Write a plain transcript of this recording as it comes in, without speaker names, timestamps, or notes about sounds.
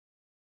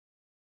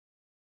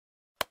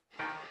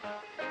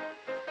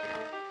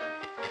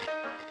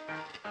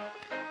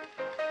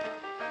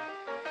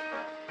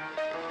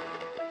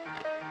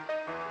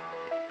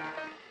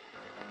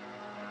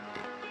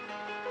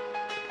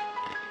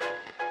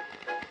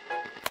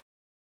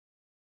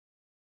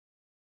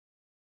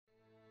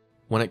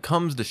When it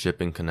comes to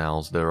shipping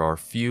canals, there are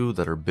few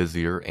that are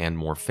busier and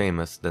more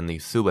famous than the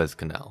Suez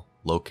Canal,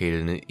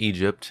 located in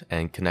Egypt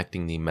and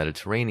connecting the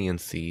Mediterranean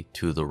Sea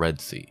to the Red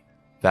Sea,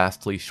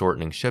 vastly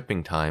shortening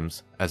shipping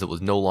times as it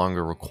was no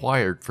longer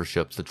required for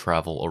ships to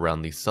travel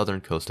around the southern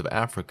coast of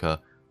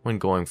Africa when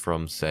going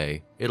from,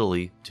 say,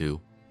 Italy to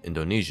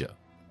Indonesia.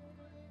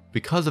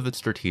 Because of its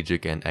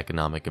strategic and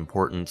economic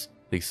importance,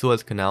 the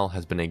Suez Canal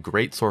has been a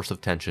great source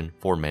of tension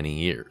for many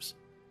years,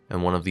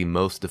 and one of the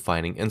most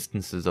defining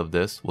instances of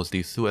this was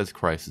the Suez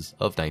Crisis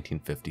of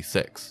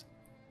 1956.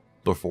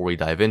 Before we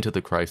dive into the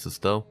crisis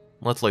though,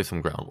 let's lay some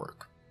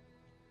groundwork.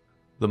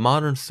 The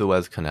modern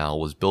Suez Canal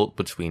was built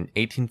between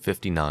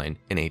 1859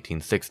 and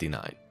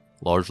 1869,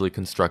 largely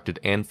constructed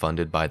and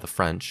funded by the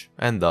French,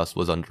 and thus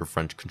was under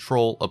French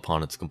control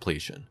upon its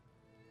completion.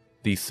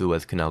 The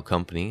Suez Canal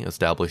Company,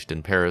 established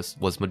in Paris,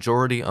 was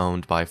majority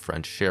owned by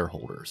French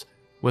shareholders,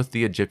 with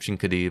the Egyptian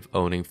Khedive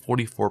owning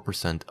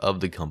 44%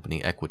 of the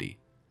company equity.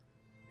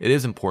 It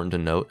is important to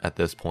note at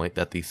this point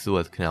that the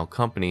Suez Canal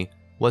Company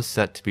was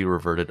set to be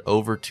reverted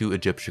over to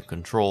Egyptian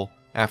control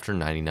after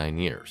 99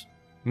 years,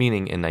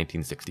 meaning in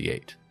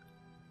 1968.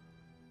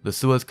 The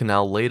Suez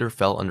Canal later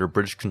fell under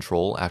British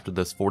control after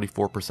this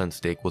 44%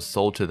 stake was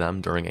sold to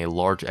them during a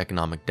large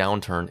economic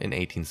downturn in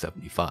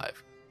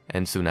 1875,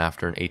 and soon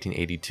after in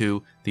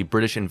 1882, the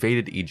British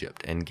invaded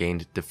Egypt and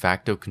gained de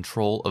facto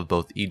control of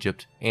both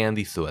Egypt and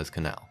the Suez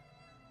Canal.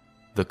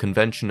 The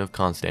Convention of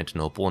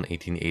Constantinople in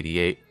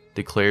 1888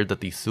 declared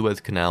that the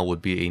Suez Canal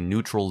would be a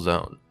neutral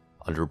zone,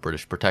 under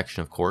British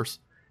protection of course,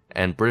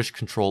 and British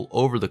control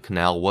over the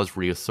canal was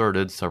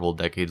reasserted several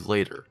decades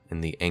later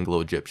in the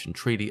Anglo-Egyptian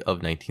Treaty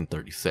of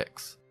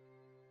 1936.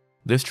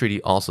 This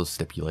treaty also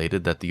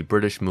stipulated that the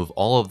British move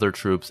all of their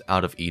troops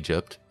out of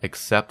Egypt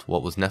except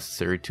what was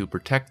necessary to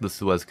protect the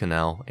Suez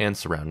Canal and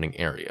surrounding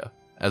area,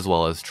 as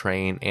well as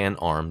train and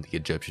arm the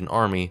Egyptian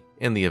army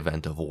in the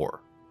event of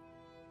war.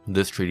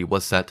 This treaty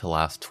was set to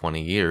last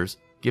 20 years,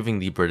 giving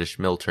the British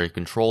military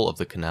control of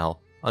the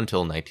canal until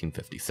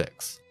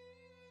 1956.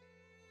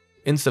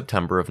 In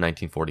September of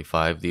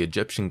 1945, the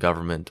Egyptian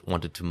government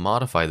wanted to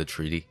modify the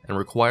treaty and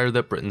require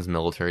that Britain's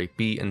military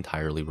be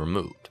entirely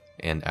removed,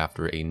 and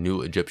after a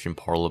new Egyptian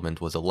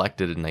parliament was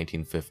elected in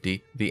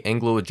 1950, the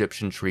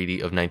Anglo-Egyptian Treaty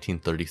of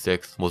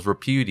 1936 was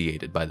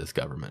repudiated by this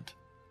government.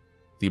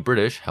 The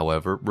British,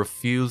 however,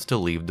 refused to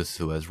leave the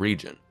Suez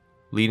region,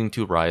 leading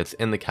to riots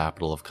in the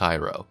capital of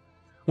Cairo,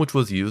 which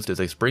was used as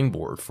a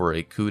springboard for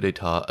a coup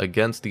d'etat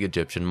against the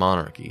Egyptian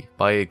monarchy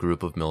by a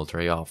group of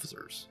military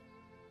officers.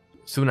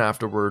 Soon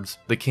afterwards,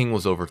 the king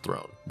was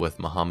overthrown, with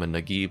Mohammed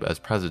Naguib as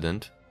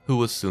president, who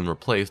was soon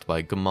replaced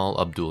by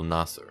Gamal Abdel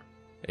Nasser,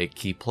 a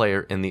key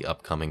player in the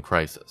upcoming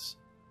crisis.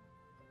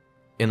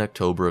 In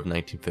October of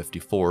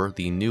 1954,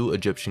 the new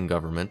Egyptian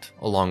government,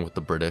 along with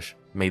the British,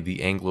 made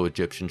the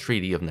Anglo-Egyptian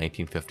Treaty of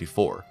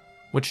 1954,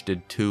 which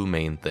did two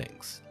main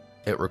things.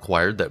 It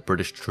required that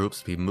British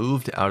troops be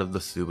moved out of the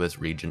Suez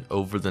region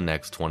over the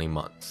next 20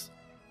 months,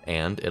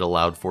 and it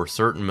allowed for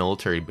certain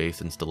military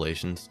base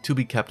installations to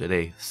be kept at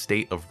a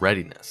state of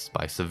readiness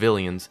by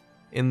civilians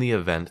in the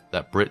event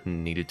that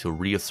Britain needed to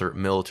reassert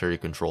military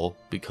control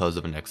because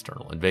of an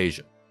external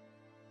invasion.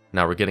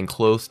 Now we're getting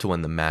close to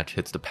when the match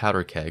hits the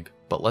powder keg,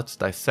 but let's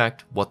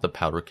dissect what the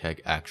powder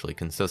keg actually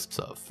consists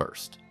of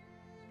first.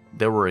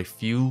 There were a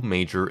few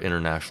major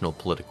international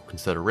political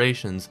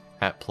considerations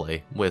at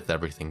play with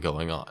everything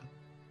going on.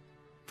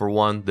 For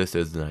one, this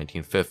is the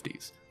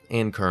 1950s,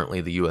 and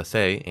currently the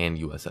USA and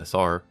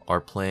USSR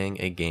are playing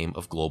a game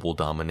of global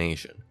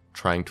domination,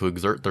 trying to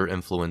exert their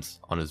influence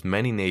on as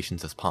many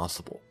nations as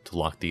possible to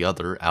lock the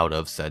other out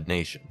of said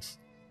nations.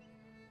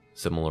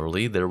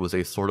 Similarly, there was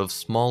a sort of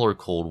smaller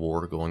Cold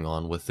War going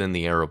on within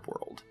the Arab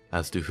world,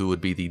 as to who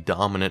would be the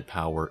dominant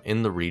power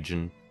in the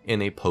region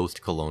in a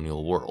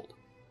post-colonial world,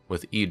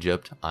 with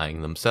Egypt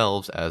eyeing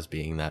themselves as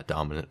being that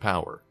dominant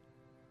power.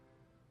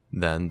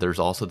 Then there's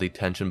also the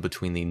tension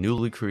between the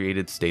newly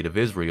created State of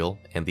Israel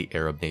and the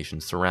Arab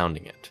nations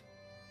surrounding it,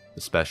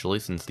 especially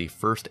since the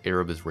First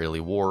Arab-Israeli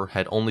War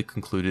had only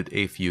concluded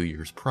a few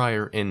years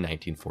prior in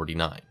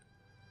 1949.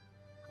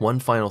 One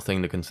final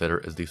thing to consider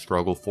is the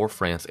struggle for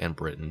France and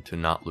Britain to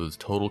not lose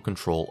total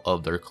control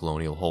of their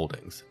colonial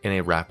holdings in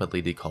a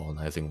rapidly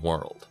decolonizing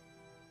world.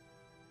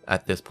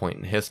 At this point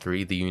in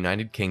history, the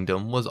United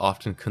Kingdom was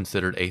often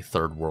considered a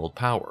third world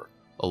power,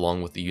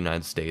 along with the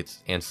United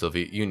States and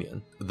Soviet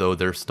Union, though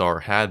their star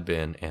had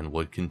been and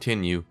would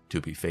continue to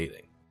be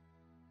fading.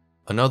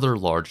 Another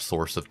large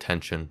source of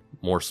tension,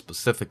 more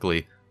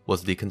specifically,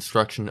 was the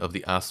construction of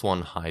the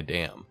Aswan High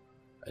Dam,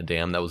 a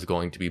dam that was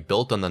going to be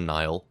built on the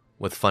Nile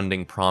with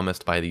funding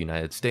promised by the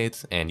United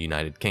States and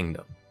United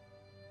Kingdom.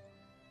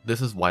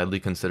 This is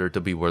widely considered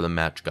to be where the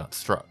match got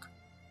struck.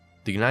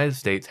 The United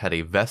States had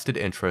a vested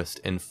interest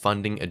in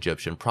funding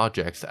Egyptian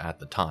projects at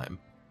the time,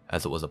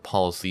 as it was a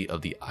policy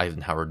of the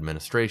Eisenhower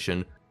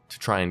administration to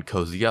try and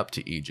cozy up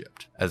to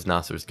Egypt, as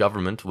Nasser's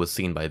government was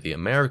seen by the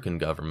American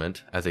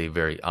government as a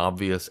very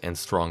obvious and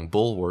strong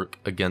bulwark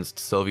against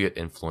Soviet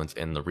influence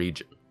in the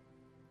region.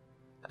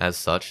 As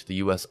such, the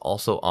US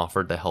also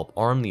offered to help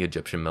arm the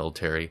Egyptian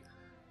military,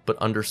 but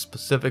under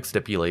specific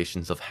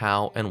stipulations of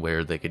how and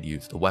where they could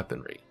use the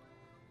weaponry.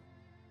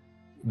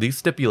 These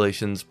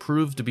stipulations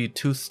proved to be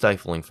too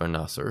stifling for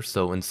Nasser,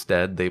 so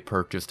instead they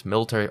purchased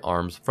military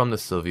arms from the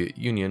Soviet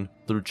Union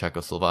through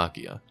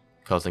Czechoslovakia,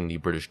 causing the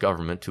British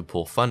government to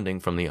pull funding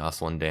from the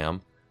Aswan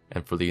Dam,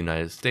 and for the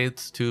United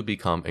States to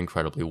become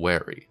incredibly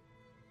wary.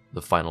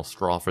 The final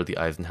straw for the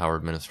Eisenhower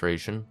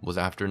administration was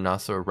after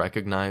Nasser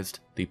recognized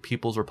the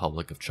People's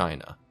Republic of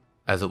China,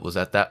 as it was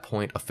at that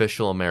point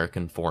official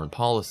American foreign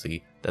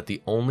policy that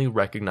the only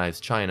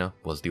recognized China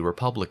was the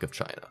Republic of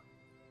China.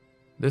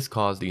 This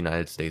caused the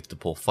United States to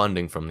pull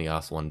funding from the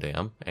Aswan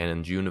Dam, and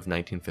in June of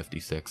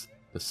 1956,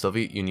 the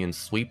Soviet Union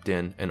swooped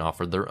in and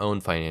offered their own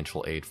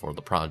financial aid for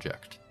the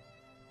project.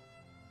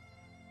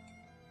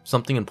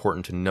 Something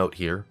important to note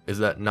here is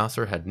that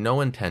Nasser had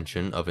no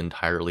intention of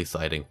entirely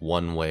siding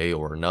one way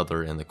or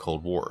another in the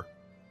Cold War.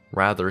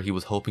 Rather, he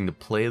was hoping to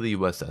play the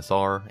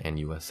USSR and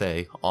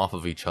USA off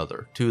of each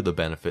other to the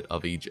benefit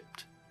of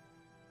Egypt.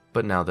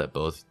 But now that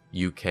both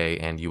UK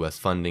and US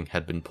funding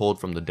had been pulled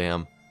from the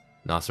dam,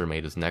 Nasser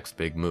made his next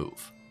big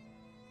move.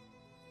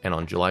 And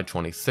on July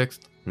 26,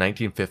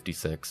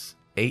 1956,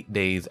 8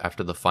 days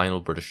after the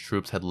final British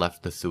troops had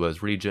left the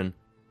Suez region,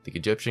 the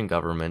Egyptian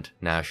government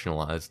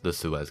nationalized the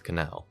Suez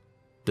Canal,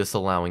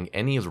 disallowing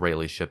any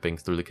Israeli shipping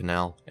through the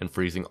canal and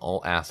freezing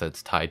all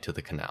assets tied to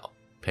the canal,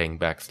 paying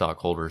back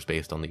stockholders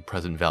based on the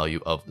present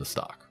value of the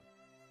stock.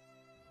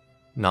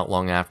 Not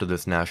long after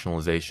this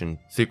nationalization,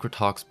 secret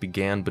talks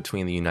began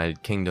between the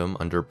United Kingdom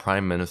under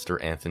Prime Minister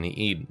Anthony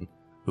Eden,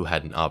 who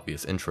had an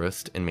obvious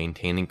interest in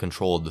maintaining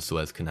control of the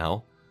Suez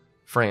Canal,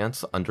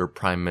 France under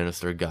Prime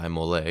Minister Guy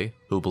Mollet,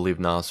 who believed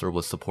Nasser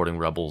was supporting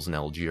rebels in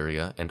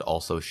Algeria and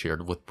also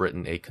shared with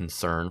Britain a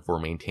concern for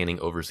maintaining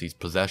overseas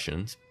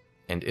possessions,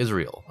 and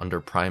Israel under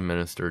Prime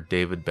Minister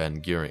David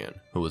Ben-Gurion,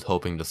 who was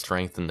hoping to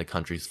strengthen the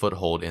country's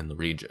foothold in the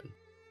region.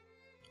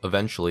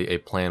 Eventually, a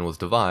plan was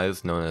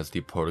devised known as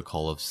the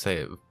Protocol of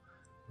Sèvres.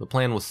 The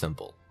plan was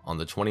simple. On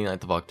the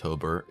 29th of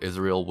October,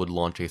 Israel would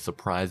launch a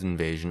surprise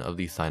invasion of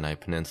the Sinai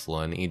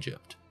Peninsula in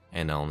Egypt,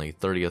 and on the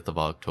 30th of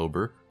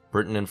October,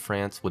 Britain and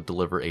France would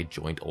deliver a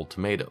joint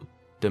ultimatum,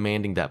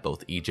 demanding that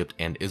both Egypt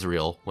and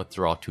Israel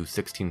withdraw to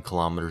 16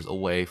 kilometers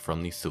away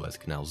from the Suez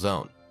Canal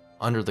zone,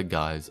 under the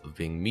guise of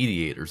being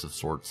mediators of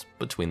sorts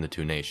between the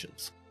two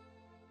nations.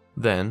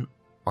 Then,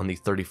 on the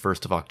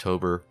 31st of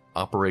October,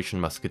 Operation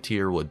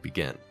Musketeer would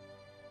begin.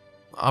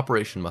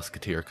 Operation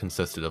Musketeer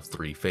consisted of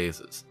 3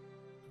 phases.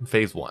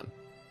 Phase 1.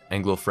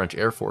 Anglo-French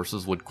air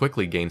forces would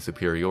quickly gain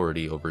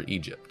superiority over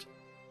Egypt.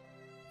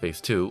 Phase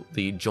 2,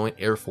 the Joint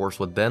Air Force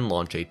would then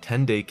launch a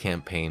 10-day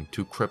campaign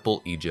to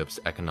cripple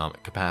Egypt's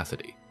economic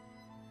capacity.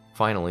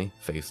 Finally,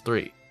 Phase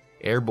 3,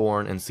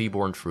 airborne and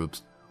seaborne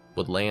troops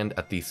would land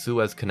at the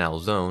Suez Canal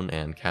zone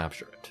and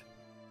capture it.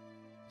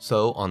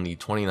 So, on the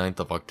 29th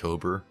of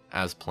October,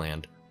 as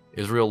planned,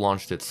 Israel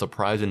launched its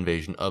surprise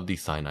invasion of the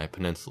Sinai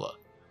Peninsula,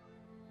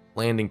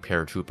 landing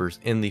paratroopers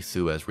in the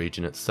Suez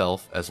region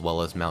itself as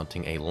well as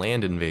mounting a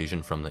land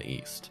invasion from the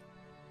east.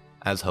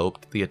 As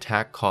hoped, the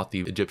attack caught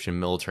the Egyptian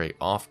military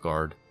off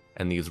guard,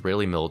 and the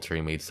Israeli military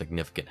made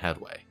significant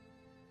headway.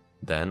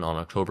 Then, on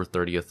October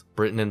 30th,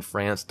 Britain and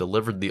France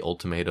delivered the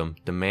ultimatum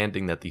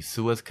demanding that the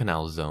Suez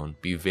Canal zone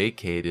be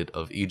vacated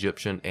of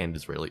Egyptian and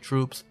Israeli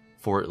troops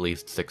for at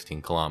least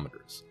 16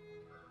 kilometers.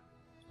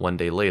 1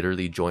 day later,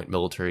 the joint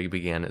military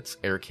began its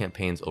air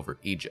campaigns over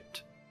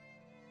Egypt.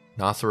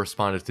 Nasser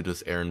responded to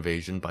this air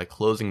invasion by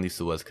closing the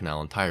Suez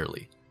Canal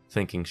entirely,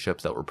 sinking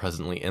ships that were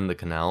presently in the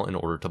canal in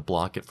order to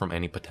block it from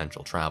any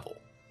potential travel.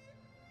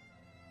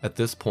 At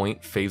this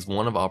point, Phase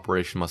 1 of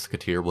Operation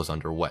Musketeer was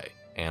underway,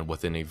 and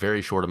within a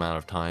very short amount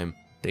of time,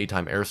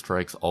 daytime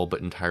airstrikes all but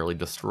entirely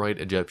destroyed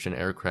Egyptian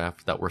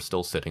aircraft that were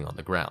still sitting on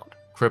the ground,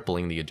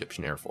 crippling the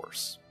Egyptian Air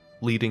Force,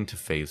 leading to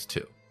Phase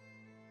 2.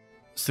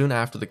 Soon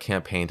after the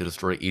campaign to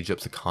destroy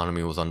Egypt's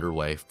economy was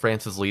underway,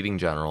 France's leading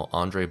general,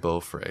 André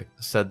Beaufret,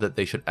 said that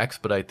they should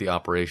expedite the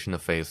operation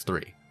of Phase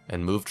 3,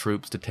 and move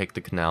troops to take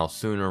the canal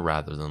sooner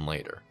rather than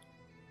later.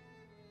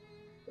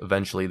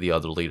 Eventually, the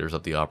other leaders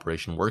of the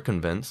operation were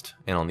convinced,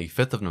 and on the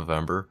 5th of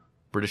November,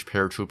 British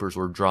paratroopers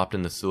were dropped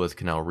in the Suez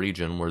Canal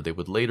region where they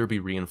would later be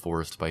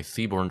reinforced by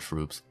seaborne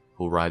troops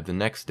who arrived the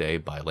next day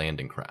by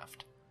landing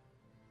craft.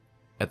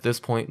 At this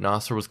point,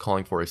 Nasser was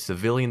calling for a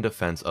civilian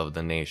defense of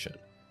the nation,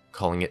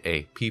 calling it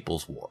a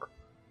people's war,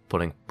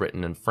 putting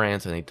Britain and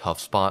France in a tough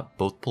spot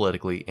both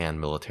politically and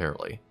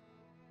militarily.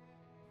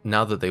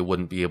 Now that they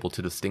wouldn't be able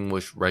to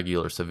distinguish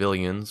regular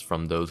civilians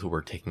from those who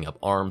were taking up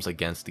arms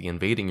against the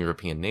invading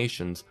European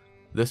nations,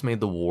 this made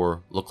the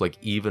war look like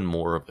even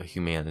more of a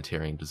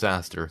humanitarian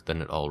disaster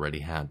than it already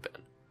had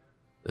been.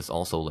 This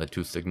also led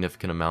to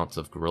significant amounts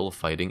of guerrilla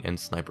fighting and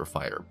sniper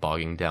fire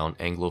bogging down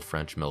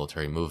Anglo-French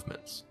military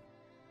movements.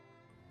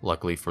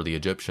 Luckily for the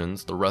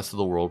Egyptians, the rest of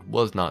the world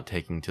was not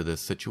taking to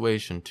this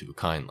situation too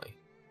kindly.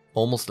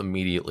 Almost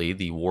immediately,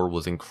 the war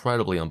was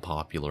incredibly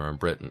unpopular in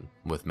Britain,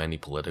 with many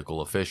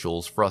political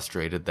officials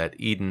frustrated that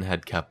Eden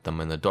had kept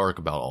them in the dark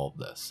about all of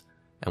this,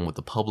 and with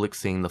the public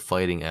seeing the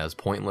fighting as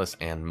pointless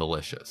and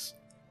malicious.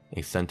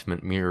 a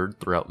sentiment mirrored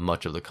throughout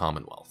much of the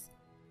Commonwealth.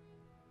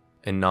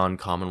 In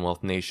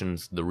non-Commonwealth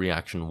nations, the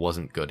reaction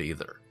wasn't good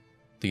either.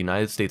 The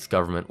United States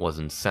government was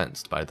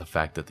incensed by the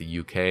fact that the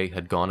UK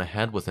had gone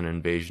ahead with an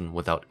invasion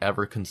without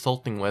ever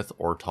consulting with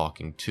or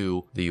talking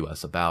to the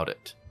US about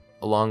it,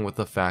 along with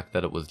the fact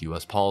that it was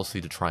US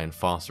policy to try and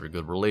foster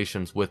good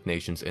relations with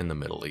nations in the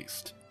Middle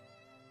East.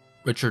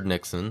 Richard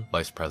Nixon,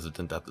 vice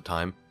president at the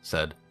time,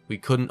 said, "We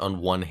couldn't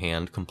on one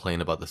hand complain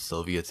about the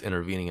Soviets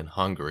intervening in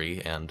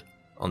Hungary and,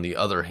 on the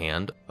other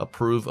hand,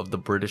 approve of the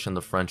British and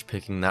the French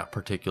picking that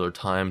particular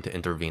time to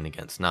intervene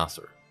against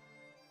Nasser."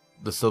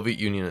 The Soviet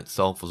Union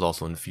itself was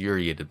also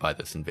infuriated by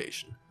this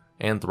invasion,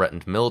 and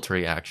threatened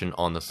military action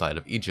on the side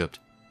of Egypt,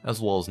 as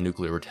well as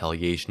nuclear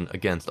retaliation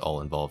against all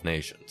involved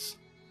nations.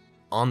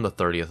 On the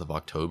 30th of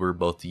October,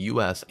 both the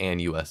US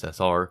and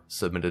USSR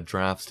submitted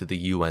drafts to the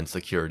UN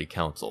Security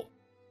Council,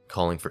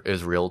 calling for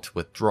Israel to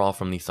withdraw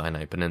from the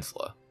Sinai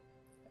Peninsula.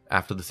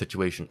 After the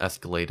situation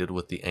escalated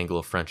with the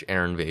Anglo-French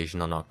air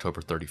invasion on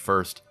October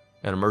 31st,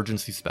 an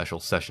emergency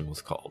special session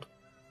was called,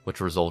 which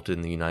resulted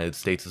in the United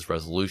States'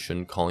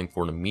 resolution calling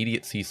for an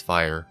immediate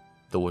ceasefire,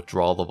 the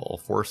withdrawal of all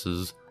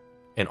forces,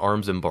 an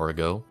arms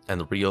embargo, and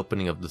the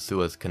reopening of the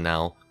Suez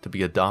Canal to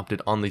be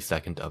adopted on the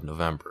 2nd of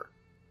November.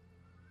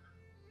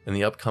 In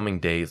the upcoming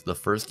days, the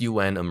first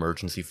UN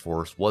emergency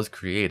force was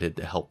created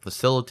to help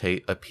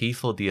facilitate a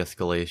peaceful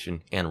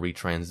de-escalation and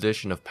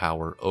retransition of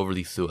power over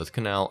the Suez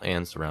Canal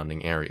and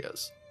surrounding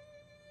areas.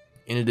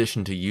 In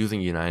addition to using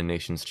United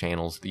Nations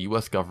channels, the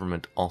US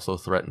government also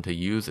threatened to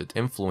use its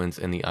influence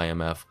in the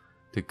IMF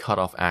to cut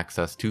off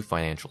access to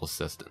financial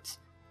assistance,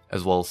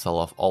 as well as sell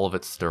off all of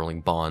its sterling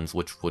bonds,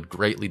 which would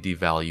greatly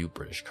devalue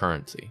British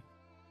currency.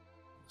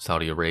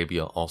 Saudi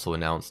Arabia also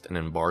announced an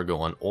embargo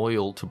on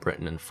oil to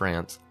Britain and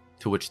France,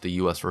 to which the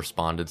US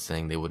responded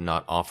saying they would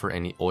not offer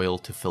any oil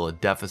to fill a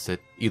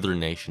deficit either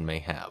nation may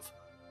have,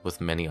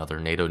 with many other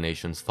NATO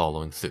nations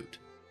following suit.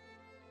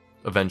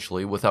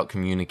 Eventually, without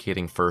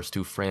communicating first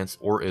to France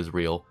or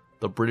Israel,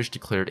 the British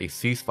declared a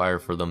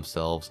ceasefire for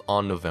themselves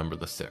on November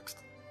the 6th.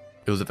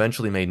 It was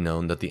eventually made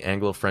known that the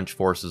Anglo-French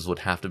forces would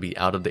have to be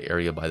out of the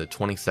area by the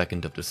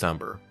 22nd of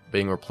December,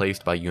 being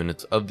replaced by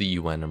units of the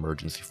UN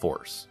emergency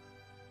force.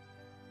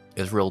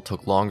 Israel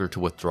took longer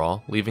to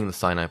withdraw, leaving the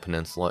Sinai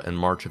Peninsula in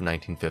March of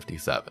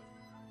 1957,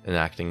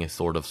 enacting a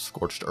sort of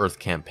scorched earth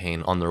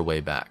campaign on their way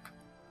back,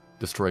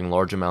 destroying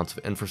large amounts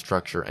of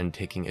infrastructure and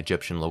taking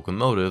Egyptian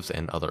locomotives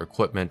and other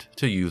equipment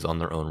to use on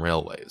their own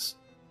railways.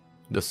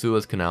 The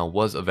Suez Canal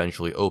was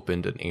eventually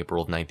opened in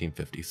April of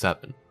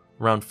 1957,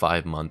 around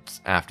 5 months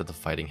after the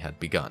fighting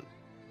had begun.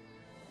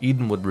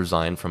 Eden would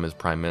resign from his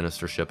prime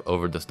ministership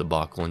over this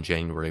debacle in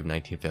January of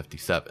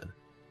 1957.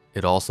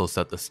 It also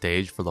set the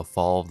stage for the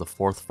fall of the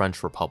Fourth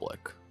French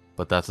Republic,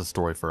 but that's a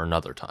story for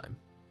another time.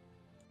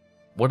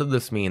 What did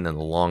this mean in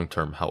the long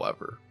term,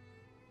 however?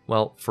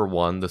 Well, for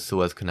one, the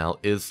Suez Canal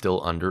is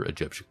still under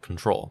Egyptian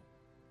control.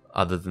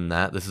 Other than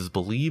that, this is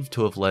believed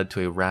to have led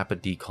to a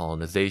rapid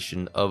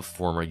decolonization of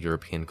former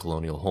European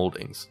colonial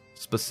holdings,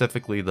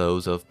 specifically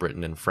those of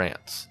Britain and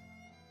France.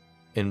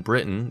 In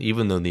Britain,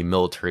 even though the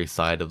military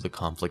side of the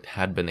conflict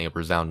had been a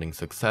resounding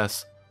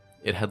success,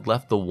 it had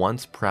left the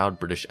once proud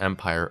British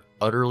Empire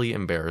utterly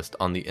embarrassed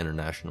on the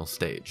international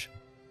stage.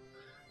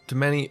 To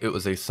many, it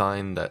was a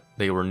sign that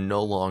they were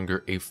no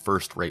longer a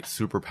first-rate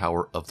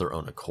superpower of their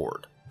own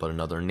accord, but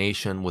another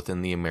nation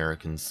within the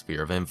American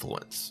sphere of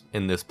influence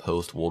in this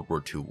post-World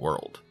War II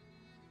world.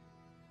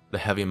 The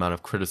heavy amount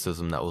of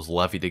criticism that was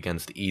levied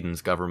against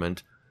Eden's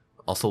government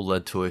also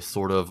led to a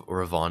sort of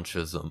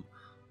revanchism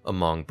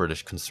among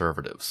British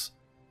conservatives.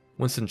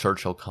 Winston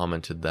Churchill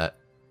commented that,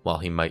 while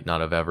he might not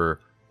have ever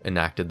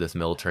enacted this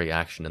military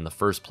action in the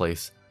first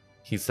place,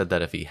 he said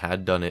that if he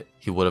had done it,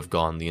 he would have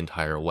gone the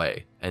entire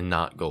way, and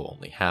not go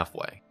only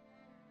halfway.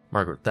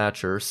 Margaret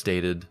Thatcher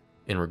stated,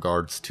 in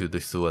regards to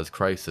the Suez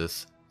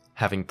Crisis,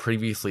 "Having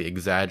previously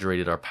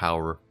exaggerated our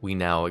power, we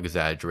now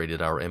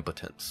exaggerated our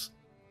impotence."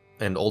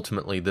 And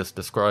ultimately this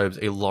describes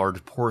a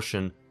large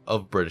portion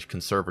of British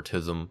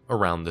conservatism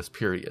around this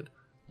period,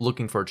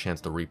 looking for a chance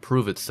to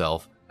reprove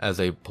itself as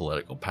a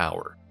political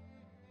power,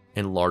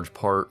 in large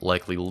part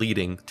likely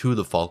leading to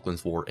the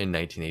Falklands War in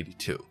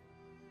 1982.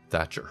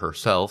 Thatcher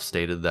herself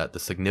stated that the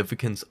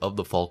significance of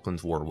the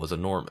Falklands War was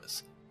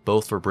enormous,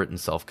 both for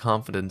Britain's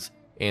self-confidence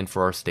and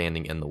for our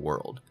standing in the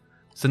world.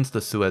 Since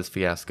the Suez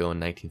fiasco in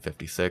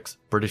 1956,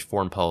 British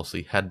foreign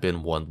policy had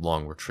been one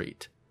long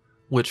retreat,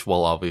 which,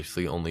 while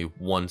obviously only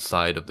one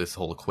side of this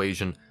whole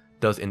equation,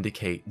 does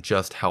indicate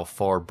just how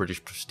far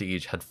British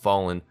prestige had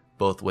fallen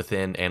both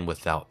within and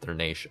without their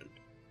nation.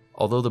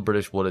 Although the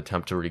British would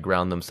attempt to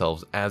reground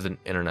themselves as an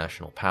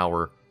international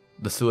power,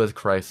 the Suez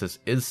Crisis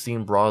is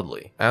seen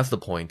broadly as the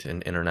point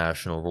in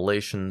international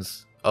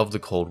relations of the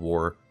Cold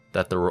War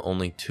that there were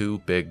only two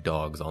big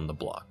dogs on the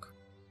block.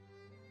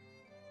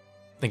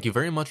 Thank you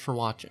very much for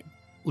watching.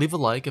 Leave a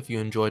like if you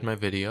enjoyed my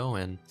video,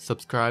 and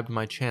subscribe to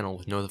my channel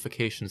with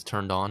notifications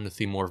turned on to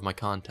see more of my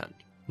content.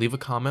 Leave a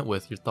comment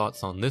with your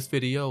thoughts on this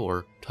video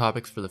or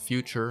topics for the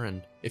future,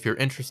 and if you're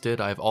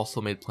interested, I've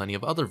also made plenty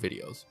of other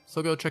videos,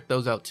 so go check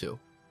those out too.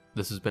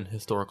 This has been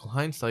Historical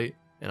Hindsight,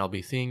 and I'll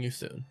be seeing you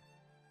soon.